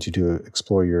is to get you to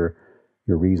explore your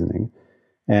reasoning.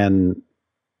 And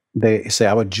they say,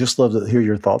 "I would just love to hear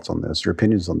your thoughts on this, your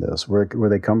opinions on this, where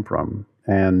they come from,"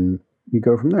 and you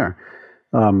go from there.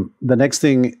 The next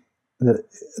thing that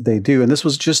they do, and this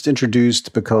was just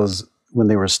introduced because when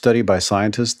they were studied by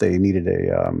scientists, they needed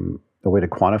a way to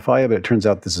quantify it, but it turns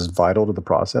out this is vital to the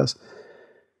process.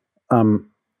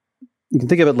 You can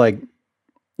think of it like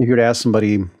if you were to ask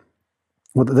somebody,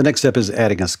 well, the next step is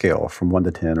adding a scale from 1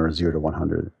 to 10 or 0 to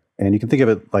 100. And you can think of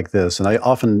it like this, and I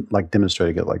often like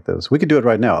demonstrating it like this. We could do it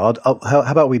right now. How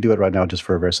about we do it right now just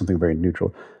for something very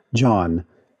neutral? John,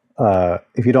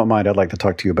 if you don't mind, I'd like to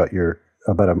talk to you about your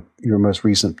most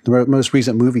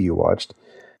recent movie you watched.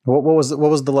 What was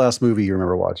the last movie you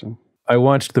remember watching? I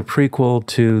watched the prequel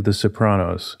to The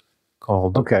Sopranos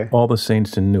called All the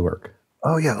Saints in Newark.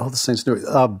 Oh yeah, All the Saints in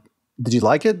Newark. Did you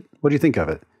like it? What do you think of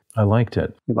it? I liked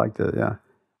it. You liked it, yeah.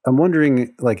 I'm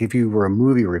wondering, like, if you were a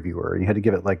movie reviewer and you had to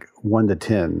give it like 1 to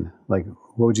 10, like,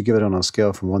 what would you give it on a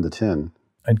scale from 1 to 10?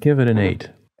 I'd give it an 8.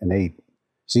 An 8.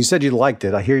 So you said you liked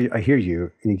it. I hear you,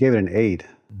 and you gave it an 8.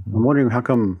 Mm-hmm. I'm wondering how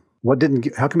come it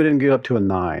didn't get up to a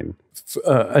 9?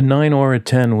 A 9 or a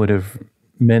 10 would have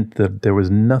meant that there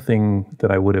was nothing that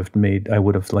I would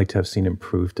have liked to have seen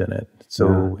improved in it.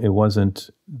 So It wasn't,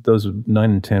 those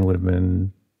 9 and 10 would have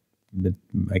been,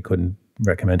 I couldn't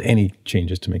recommend any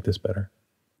changes to make this better.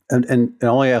 And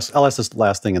I'll ask this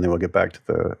last thing, and then we'll get back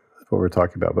to what we're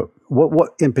talking about. But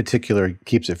what in particular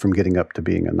keeps it from getting up to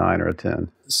being a 9 or a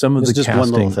 10? Some of the just casting,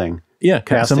 one little thing. Yeah,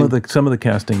 casting? some of the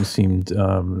casting seemed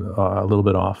a little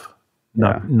bit off,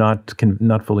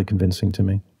 not fully convincing to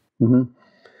me. Mm-hmm.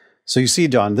 So you see,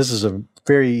 John, this is a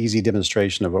very easy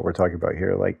demonstration of what we're talking about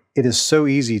here. Like, it is so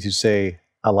easy to say,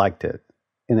 "I liked it."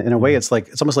 In a way, it's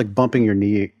almost like bumping your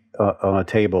knee on a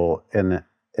table, and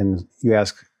you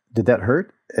ask, "Did that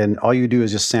hurt?" And all you do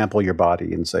is just sample your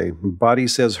body and say, "Body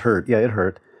says hurt. Yeah, it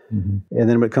hurt." Mm-hmm. And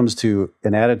then when it comes to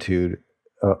an attitude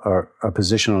or a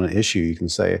position on an issue, you can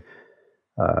say,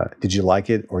 "Did you like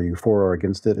it? Or are you for or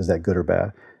against it? Is that good or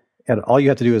bad?" And all you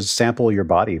have to do is sample your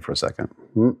body for a second.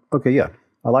 Okay, yeah,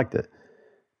 I liked it.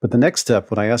 But the next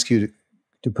step, when I ask you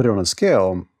to put it on a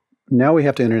scale, now we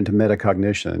have to enter into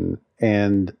metacognition.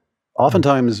 And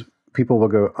oftentimes people will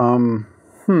go,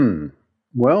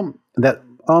 well, that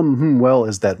well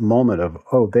is that moment of,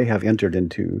 oh, they have entered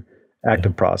into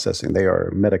active processing. They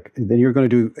are then you're going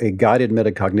to do a guided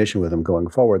metacognition with them going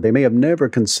forward. They may have never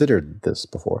considered this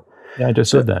before. Yeah, I just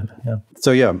said that. Yeah.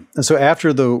 So yeah. And so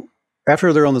after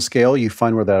they're on the scale, you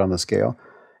find where they're on the scale.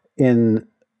 In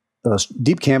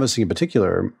deep canvassing in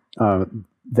particular,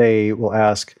 they will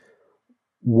ask,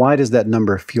 why does that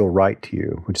number feel right to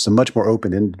you? Which is a much more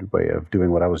open-ended way of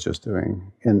doing what I was just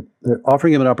doing. And they're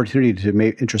offering them an opportunity to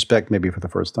introspect maybe for the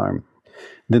first time.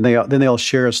 Then they'll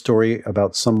share a story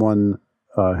about someone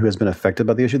who has been affected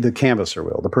by the issue. The canvasser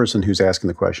will. The person who's asking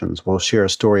the questions will share a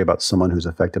story about someone who's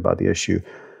affected by the issue.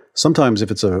 Sometimes if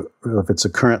it's a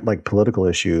current like political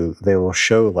issue, they will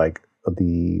show like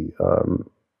the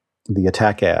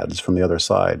attack ads from the other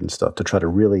side and stuff to try to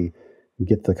really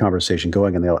get the conversation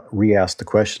going, and they'll re-ask the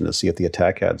question to see if the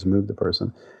attack ads move the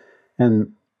person.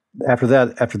 And after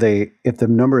that, if the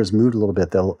number has moved a little bit,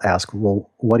 they'll ask,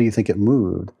 well, what do you think it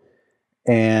moved?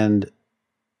 And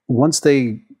once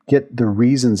they get the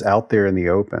reasons out there in the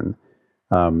open,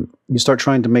 You start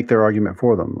trying to make their argument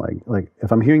for them. Like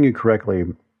if I'm hearing you correctly,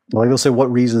 like they'll say,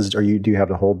 what reasons do you have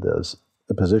to hold this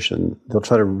position? They'll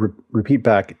try to repeat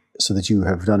back so that you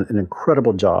have done an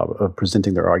incredible job of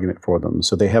presenting their argument for them.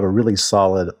 So they have a really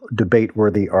solid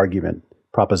debate-worthy argument,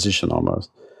 proposition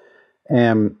almost.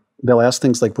 And they'll ask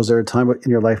things like, was there a time in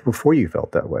your life before you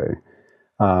felt that way?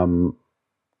 And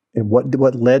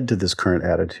what led to this current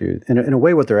attitude? And in a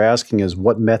way, what they're asking is,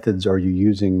 what methods are you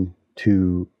using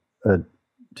to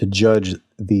judge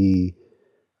the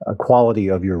quality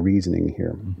of your reasoning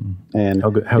here? Mm-hmm. And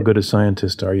how good a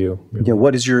scientist are you? Really? Yeah,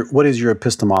 what is your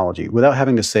epistemology? Without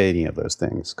having to say any of those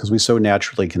things, because we so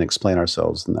naturally can explain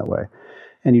ourselves in that way.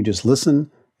 And you just listen,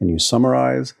 and you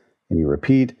summarize, and you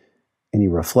repeat, and you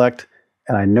reflect.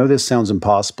 And I know this sounds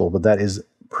impossible, but that is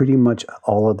pretty much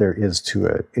all there is to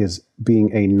it, is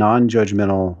being a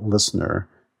non-judgmental listener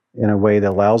in a way that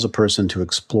allows a person to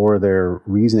explore their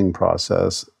reasoning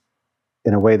process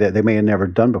in a way that they may have never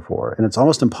done before. And it's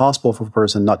almost impossible for a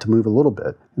person not to move a little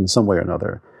bit in some way or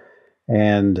another.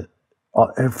 And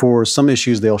for some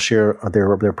issues, they'll share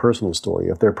their personal story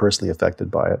if they're personally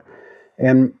affected by it.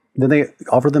 And then they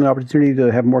offer them an opportunity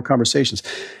to have more conversations.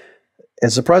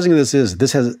 As surprising as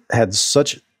this has had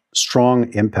such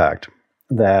strong impact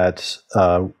that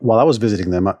while I was visiting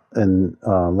them in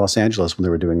Los Angeles when they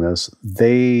were doing this,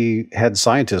 they had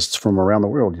scientists from around the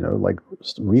world, like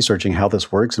researching how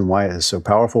this works and why it is so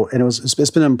powerful. And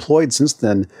it's been employed since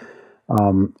then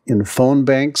in phone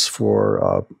banks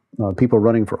for people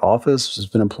running for office. It's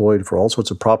been employed for all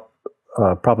sorts of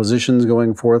propositions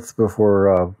going forth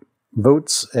before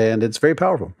votes, and it's very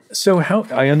powerful. So how,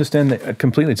 I understand that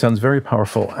completely. It sounds very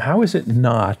powerful. How is it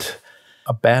not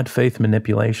a bad faith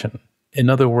manipulation? In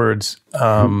other words,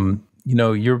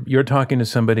 you're talking to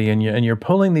somebody and you're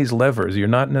pulling these levers. You're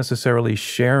not necessarily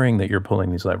sharing that you're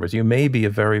pulling these levers. You may be a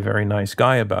very, very nice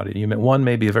guy about it. One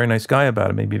may be a very nice guy about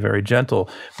it, maybe very gentle,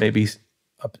 maybe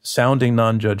sounding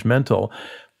non-judgmental,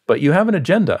 but you have an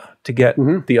agenda to get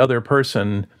the other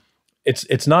person.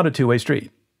 It's not a two-way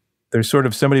street. There's sort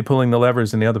of somebody pulling the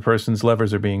levers and the other person's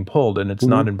levers are being pulled, and it's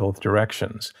not in both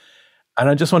directions. And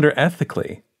I just wonder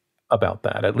ethically about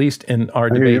that. At least in our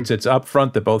debates, it's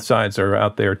upfront that both sides are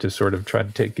out there to sort of try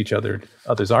to take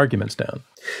other's arguments down.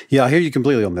 Yeah, I hear you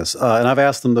completely on this. And I've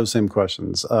asked them those same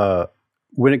questions.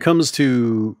 When it comes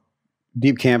to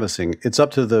deep canvassing, it's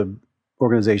up to the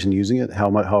organization using it,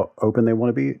 how open they want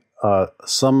to be.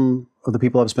 Some of the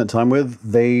people I've spent time with,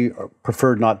 they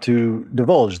prefer not to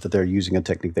divulge that they're using a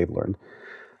technique they've learned.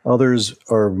 Others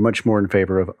are much more in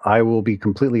favor of, I will be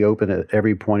completely open at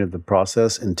every point of the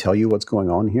process and tell you what's going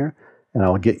on here, and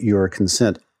I'll get your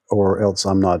consent, or else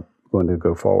I'm not going to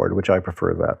go forward, which I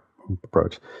prefer that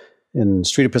approach. In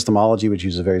street epistemology, which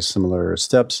uses very similar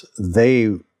steps, they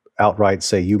outright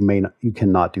say you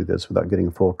cannot do this without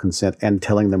getting full consent and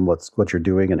telling them what you're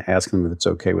doing and asking them if it's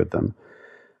okay with them.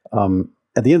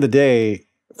 At the end of the day,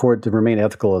 for it to remain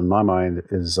ethical in my mind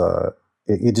is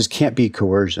it just can't be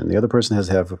coercion. The other person you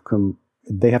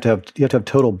have to have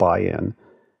total buy-in,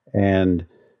 and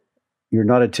you're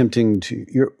not attempting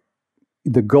to.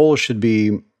 The goal should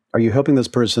be: are you helping this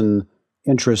person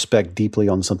introspect deeply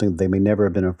on something that they may never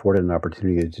have been afforded an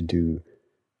opportunity to do?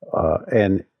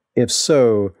 And if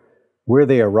so, where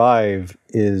they arrive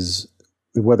is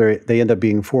whether they end up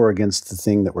being for or against the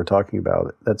thing that we're talking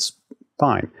about. That's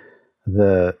fine.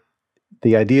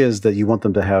 The idea is that you want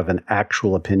them to have an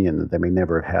actual opinion that they may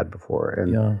never have had before.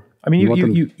 And yeah, I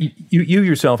mean, you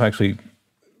yourself actually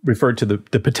referred to the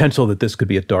potential that this could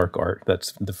be a dark art.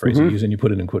 That's the phrase you use, and you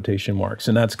put it in quotation marks.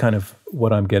 And that's kind of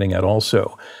what I'm getting at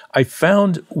also. I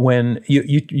found when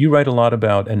you write a lot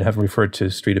about and have referred to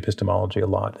street epistemology a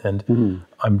lot, and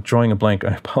I'm drawing a blank.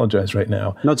 I apologize right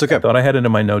now. No, it's okay. I thought I had it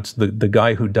in my notes, the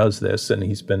guy who does this, and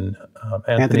he's been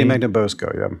Anthony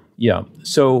Magnabosco, yeah. Yeah.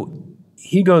 So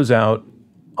he goes out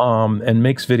and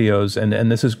makes videos,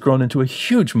 and this has grown into a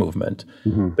huge movement.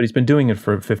 But he's been doing it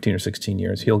for 15 or 16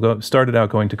 years. Started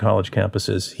out going to college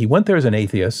campuses. He went there as an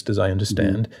atheist, as I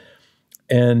understand.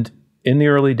 And in the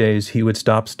early days, he would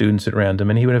stop students at random,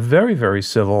 and he would have very, very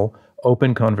civil,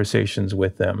 open conversations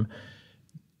with them,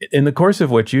 in the course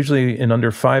of which, usually in under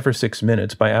 5 or 6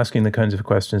 minutes, by asking the kinds of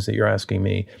questions that you're asking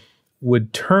me,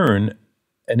 would turn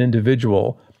an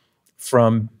individual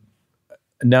from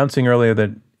announcing earlier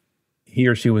that he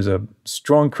or she was a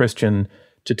strong Christian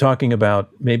to talking about,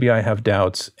 maybe I have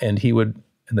doubts, and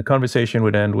the conversation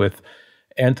would end with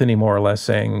Anthony more or less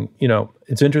saying,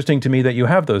 it's interesting to me that you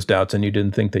have those doubts and you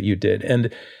didn't think that you did.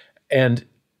 And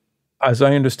as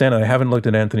I understand it, I haven't looked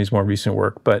at Anthony's more recent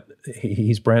work, but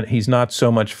he's not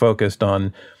so much focused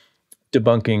on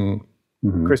debunking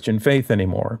Christian faith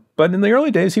anymore. But in the early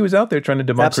days, he was out there trying to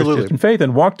debunk Christian faith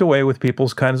and walked away with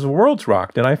people's kinds of worlds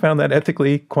rocked. And I found that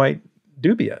ethically quite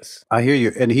dubious. I hear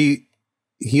you. And he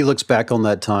looks back on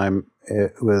that time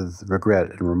with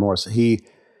regret and remorse.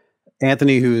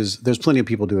 Anthony, there's plenty of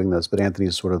people doing this, but Anthony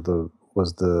is sort of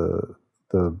was the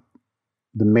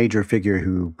major figure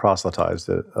who proselytized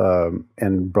it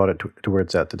and brought it to where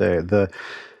it's at today.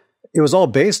 It was all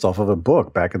based off of a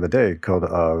book back in the day called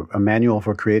A Manual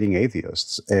for Creating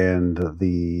Atheists. And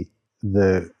the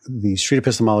street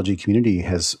epistemology community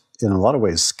has, in a lot of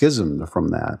ways, schismed from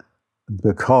that,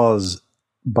 because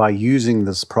by using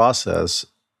this process,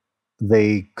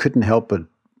 they couldn't help but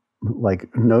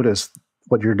notice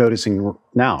what you're noticing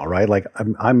now, right? Like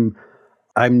I'm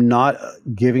not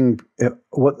giving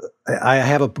what I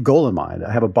have a goal in mind.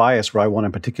 I have a bias where I want a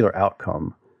particular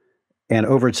outcome. And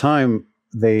over time,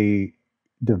 they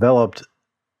developed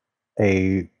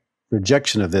a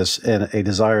rejection of this and a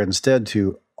desire instead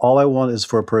to, all I want is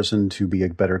for a person to be a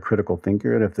better critical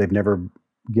thinker. And if they've never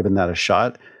given that a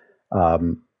shot, I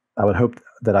would hope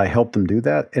that I help them do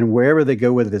that. And wherever they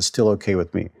go with it, it's still okay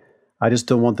with me. I just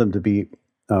don't want them to be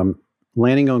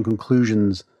landing on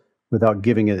conclusions without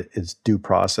giving it its due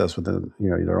process within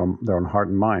their own heart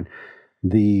and mind.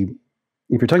 If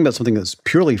you're talking about something that's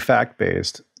purely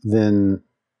fact-based, then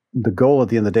the goal at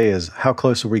the end of the day is, how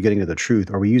close are we getting to the truth?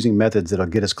 Are we using methods that'll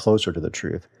get us closer to the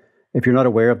truth? If you're not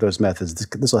aware of those methods,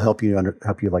 this will help you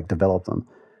develop them.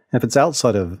 And if it's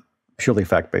outside of purely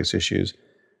fact-based issues,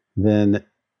 then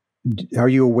are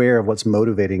you aware of what's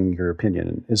motivating your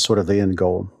opinion is sort of the end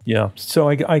goal. Yeah. So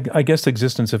I guess the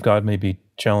existence of God may be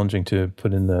challenging to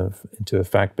put into a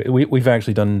fact. We've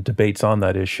actually done debates on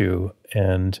that issue.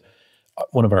 And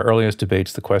one of our earliest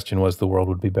debates, the question was, the world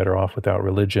would be better off without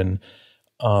religion.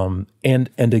 And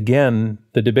again,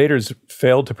 the debaters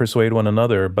failed to persuade one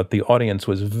another, but the audience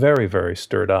was very, very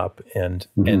stirred up. And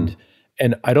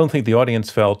I don't think the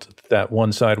audience felt that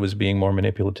one side was being more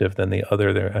manipulative than the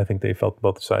other. I think they felt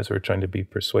both sides were trying to be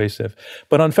persuasive.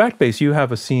 But on fact-based, you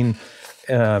have a scene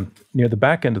near the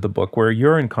back end of the book where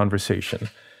you're in conversation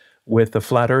with a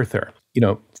flat earther.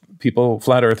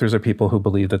 Flat earthers are people who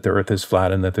believe that the earth is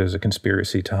flat and that there's a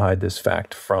conspiracy to hide this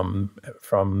fact from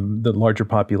the larger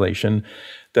population,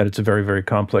 that it's a very, very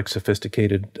complex,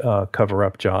 sophisticated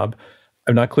cover-up job.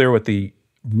 I'm not clear what the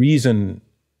reason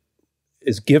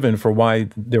is given for why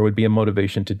there would be a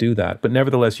motivation to do that. But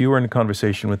nevertheless, you were in a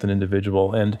conversation with an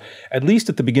individual, and at least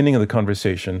at the beginning of the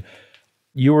conversation,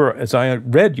 you were, as I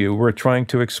read you, were trying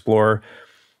to explore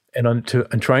and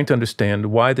trying to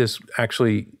understand why this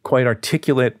actually quite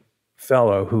articulate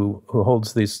fellow who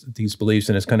holds these beliefs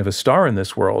and is kind of a star in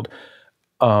this world,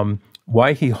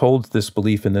 why he holds this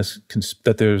belief in this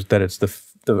that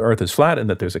the earth is flat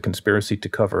and that there's a conspiracy to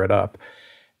cover it up.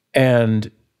 And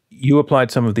you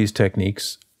applied some of these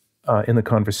techniques in the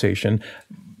conversation,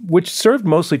 which served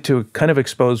mostly to kind of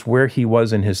expose where he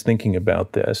was in his thinking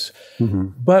about this.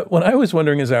 But what I was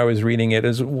wondering as I was reading it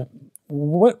is,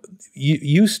 what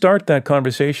you start that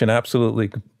conversation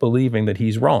absolutely believing that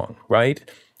he's wrong, right?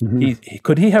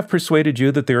 Could he have persuaded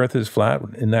you that the earth is flat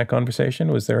in that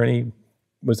conversation? Was there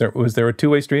a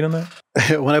two-way street on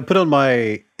that? When I put on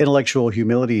my intellectual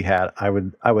humility hat, I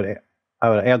would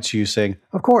answer you saying,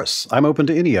 of course, I'm open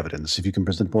to any evidence if you can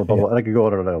present more. And I could go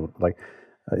on like,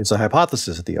 it's a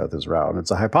hypothesis that the earth is round.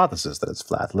 It's a hypothesis that it's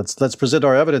flat. Let's present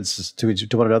our evidence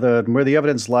to one another, and where the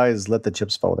evidence lies, let the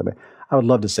chips fall. I would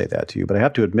love to say that to you, but I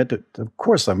have to admit that, of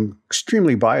course, I'm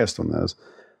extremely biased on this.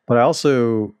 But I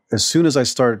also, as soon as I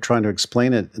start trying to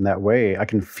explain it in that way, I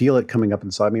can feel it coming up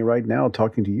inside me right now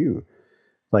talking to you.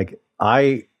 Like,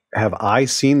 have I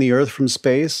seen the earth from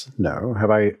space? No.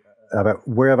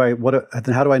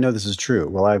 Then how do I know this is true?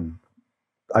 Well,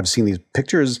 I've seen these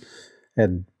pictures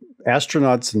and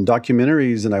astronauts and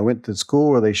documentaries, and I went to school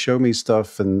where they show me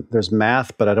stuff, and there's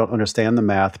math, but I don't understand the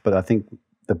math, but I think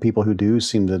the people who do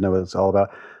seem to know what it's all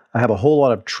about. I have a whole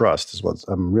lot of trust is what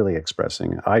I'm really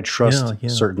expressing. I trust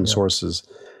certain sources.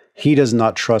 He does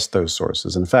not trust those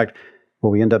sources. In fact, what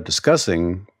we end up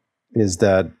discussing is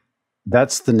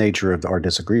that's the nature of our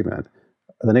disagreement.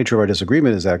 The nature of our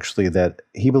disagreement is actually that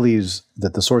he believes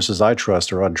that the sources I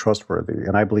trust are untrustworthy,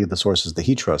 and I believe the sources that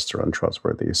he trusts are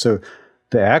untrustworthy. So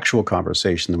the actual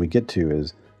conversation that we get to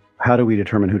is, how do we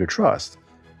determine who to trust?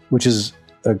 Which is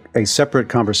a separate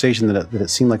conversation that it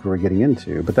seemed like we were getting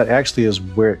into, but that actually is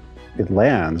where it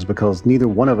lands, because neither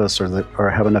one of us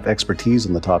have enough expertise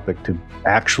on the topic to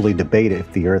actually debate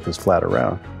if the earth is flat or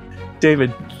round.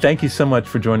 David, thank you so much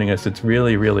for joining us. It's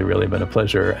really, really, really been a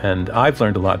pleasure, and I've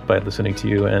learned a lot by listening to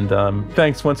you. And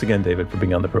thanks once again, David, for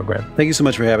being on the program. Thank you so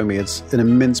much for having me. It's an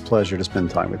immense pleasure to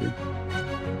spend time with you.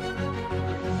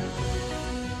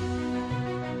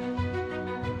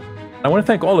 I want to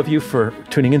thank all of you for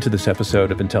tuning into this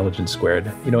episode of Intelligence Squared.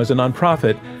 As a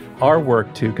nonprofit, our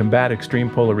work to combat extreme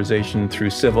polarization through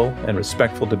civil and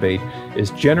respectful debate is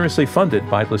generously funded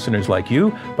by listeners like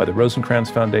you, by the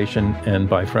Rosencrantz Foundation, and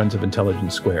by Friends of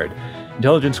Intelligence Squared.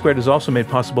 Intelligence Squared is also made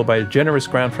possible by a generous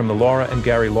grant from the Laura and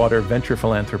Gary Lauder Venture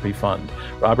Philanthropy Fund.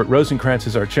 Robert Rosencrantz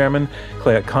is our chairman,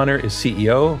 Clea Connor is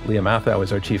CEO, Leah Mathau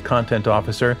is our chief content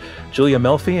officer, Julia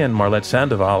Melfi and Marlette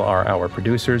Sandoval are our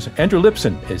producers, Andrew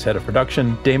Lipson is head of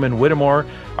production, Damon Whittemore,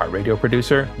 our radio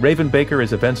producer, Raven Baker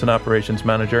is events and operations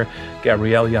manager,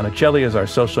 Gabrielle Iannicelli is our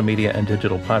social media and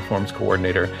digital platforms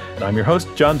coordinator, and I'm your host,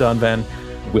 John Donvan.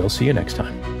 We'll see you next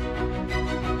time.